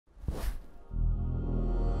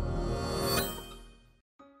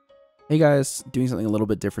Hey guys, doing something a little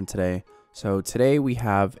bit different today. So today we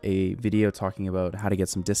have a video talking about how to get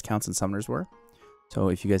some discounts in Summoners War. So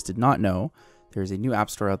if you guys did not know, there's a new app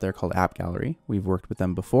store out there called AppGallery. We've worked with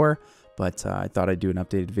them before, but I thought I'd do an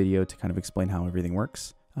updated video to kind of explain how everything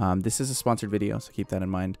works. This is a sponsored video, so keep that in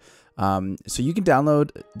mind. So you can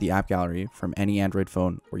download the AppGallery from any Android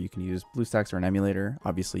phone, or you can use BlueStacks or an emulator.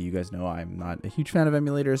 Obviously, you guys know I'm not a huge fan of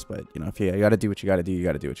emulators, but you know, if you gotta do what you gotta do, you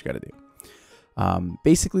gotta do what you gotta do.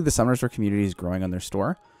 Basically, the Summoners War community is growing on their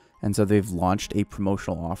store, and so they've launched a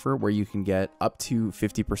promotional offer where you can get up to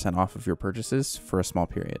 50% off of your purchases for a small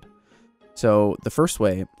period. So the first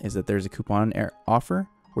way is that there's a coupon offer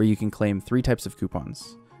where you can claim 3 types of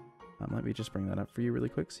coupons. Let me just bring that up for you really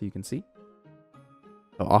quick so you can see.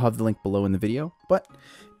 So I'll have the link below in the video, but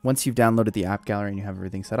once you've downloaded the app gallery and you have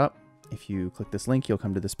everything set up, if you click this link, you'll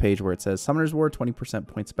come to this page where it says Summoners War 20%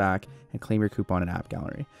 points back and claim your coupon in app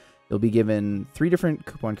gallery. You'll be given 3 different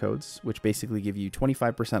coupon codes, which basically give you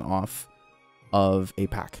 25% off of a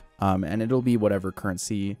pack. And it'll be whatever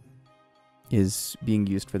currency is being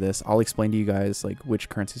used for this. I'll explain to you guys like which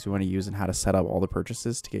currencies we want to use and how to set up all the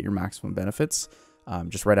purchases to get your maximum benefits,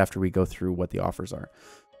 just right after we go through what the offers are.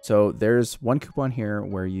 So there's one coupon here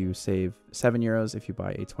where you save 7 euros if you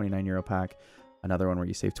buy a 29 euro pack, another one where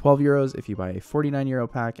you save 12 euros if you buy a 49 euro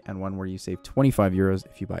pack, and one where you save 25 euros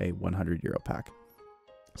if you buy a 100 euro pack.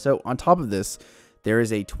 So on top of this, there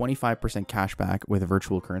is a 25% cashback with a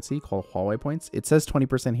virtual currency called Huawei points. It says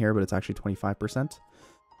 20% here, but it's actually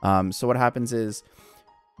 25%. So what happens is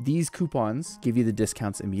these coupons give you the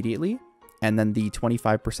discounts immediately, and then the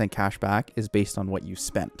 25% cashback is based on what you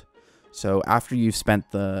spent. So after you've spent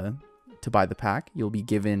to buy the pack, you'll be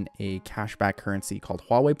given a cashback currency called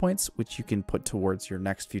Huawei points, which you can put towards your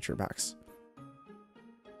next future packs.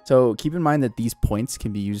 So keep in mind that these points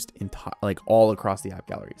can be used in like all across the app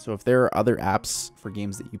gallery. So if there are other apps for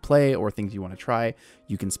games that you play or things you want to try,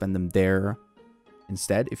 you can spend them there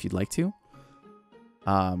instead if you'd like to.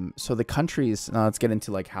 So the countries, now let's get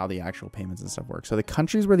into like how the actual payments and stuff work. So the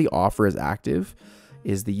countries where the offer is active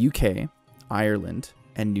is the UK, Ireland,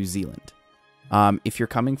 and New Zealand. If you're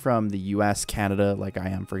coming from the US, Canada, like I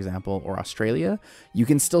am, for example, or Australia, you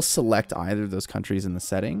can still select either of those countries in the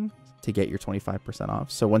setting to get your 25% off.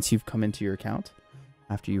 So once you've come into your account,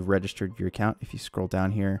 after you've registered your account, if you scroll down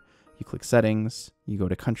here, you click settings, you go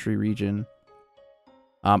to country region.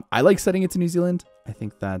 I like setting it to New Zealand. I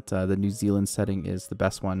think that the New Zealand setting is the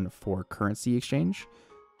best one for currency exchange.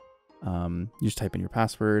 You just type in your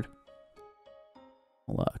password.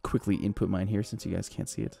 I'll quickly input mine here since you guys can't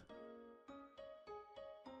see it.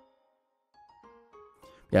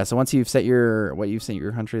 Yeah, so once you've set your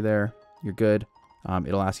country there, you're good.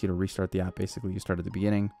 It'll ask you to restart the app. Basically, you start at the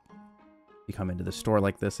beginning. You come into the store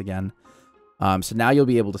like this again. So now you'll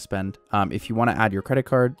be able to spend. If you want to add your credit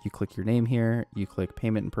card, you click your name here. You click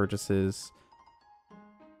payment and purchases.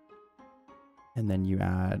 And then you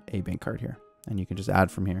add a bank card here. And you can just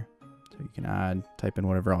add from here. So you can add, type in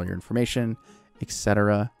whatever, all your information,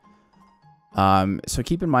 etc. So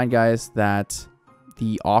keep in mind, guys, that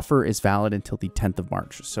the offer is valid until the 10th of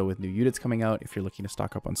March. So with new units coming out, if you're looking to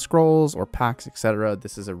stock up on scrolls or packs, etc.,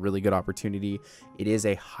 this is a really good opportunity. It is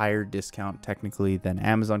a higher discount technically than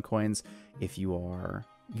Amazon coins if you are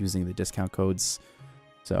using the discount codes.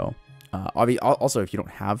 So also, if you don't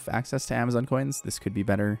have access to Amazon coins, this could be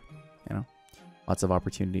better. You know, lots of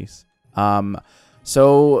opportunities.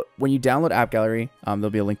 So when you download AppGallery, there'll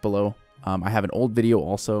be a link below. I have an old video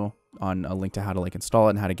also on a link to how to like install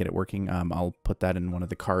it and how to get it working. I'll put that in one of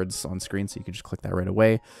the cards on screen, so you can just click that right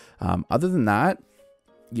away. Other than that,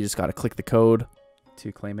 you just got to click the code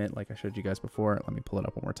to claim it, like I showed you guys before. Let me pull it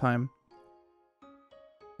up one more time.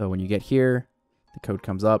 So when you get here, the code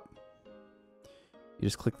comes up. You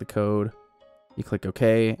just click the code, you click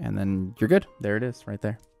OK, and then you're good. There it is, right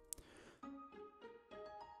there.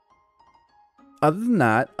 Other than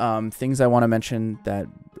that, things I want to mention that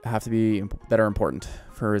are important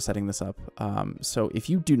for setting this up. So if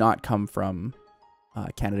you do not come from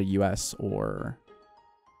Canada, US, or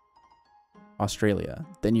Australia,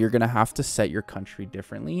 then you're going to have to set your country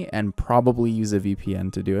differently and probably use a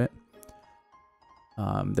VPN to do it.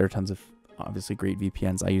 There are tons of obviously great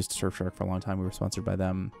VPNs. I used Surfshark for a long time. We were sponsored by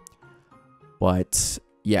them. But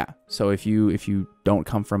yeah, so if you don't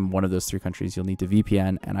come from one of those 3 countries, you'll need to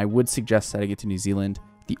VPN, and I would suggest setting it to New Zealand.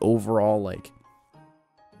 The overall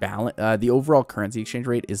the overall currency exchange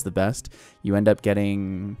rate is the best. You end up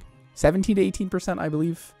getting 17 to 18%, I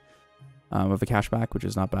believe, of a cashback, which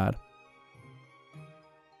is not bad.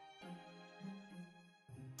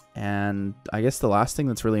 And I guess the last thing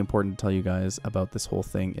that's really important to tell you guys about this whole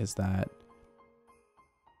thing is that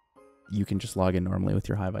you can just log in normally with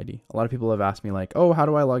your Hive ID. A lot of people have asked me like, oh, how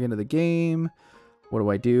do I log into the game? What do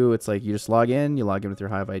I do? It's like you just log in with your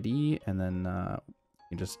Hive ID, and then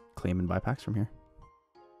you just claim and buy packs from here.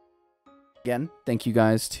 Again, thank you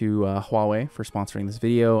guys to Huawei for sponsoring this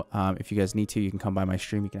video. If you guys need to, you can come by my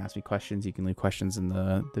stream. You can ask me questions. You can leave questions in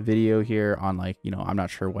the video here on like, you know, I'm not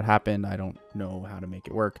sure what happened. I don't know how to make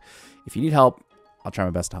it work. If you need help, I'll try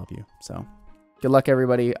my best to help you. So good luck,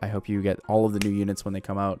 everybody. I hope you get all of the new units when they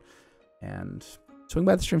come out, and swing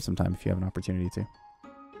by the stream sometime if you have an opportunity to.